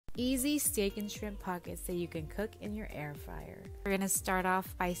Easy steak and shrimp pockets that you can cook in your air fryer. We're gonna start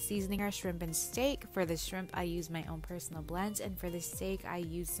off by seasoning our shrimp and steak. For the shrimp, I use my own personal blend, and for the steak, I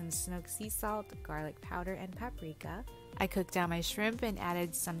use some smoked sea salt, garlic powder, and paprika. I cooked down my shrimp and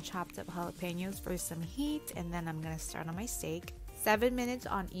added some chopped up jalapenos for some heat, and then I'm gonna start on my steak. 7 minutes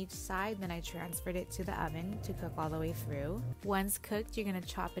on each side, then I transferred it to the oven to cook all the way through. Once cooked, you're gonna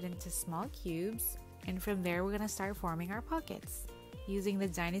chop it into small cubes, and from there we're gonna start forming our pockets. Using the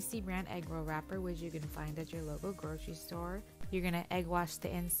Dynasty brand egg roll wrapper, which you can find at your local grocery store, you're gonna egg wash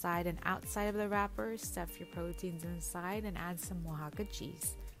the inside and outside of the wrapper, stuff your proteins inside, and add some Oaxaca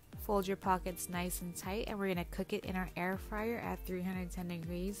cheese. Fold your pockets nice and tight, and we're gonna cook it in our air fryer at 310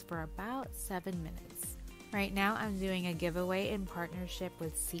 degrees for about 7 minutes. Right now I'm doing a giveaway in partnership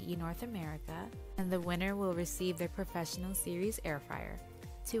with CE North America, and the winner will receive their Professional Series air fryer.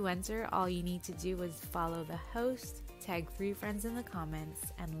 To enter, all you need to do is follow the host, tag 3 friends in the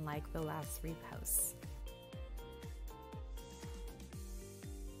comments, and like the last 3 posts.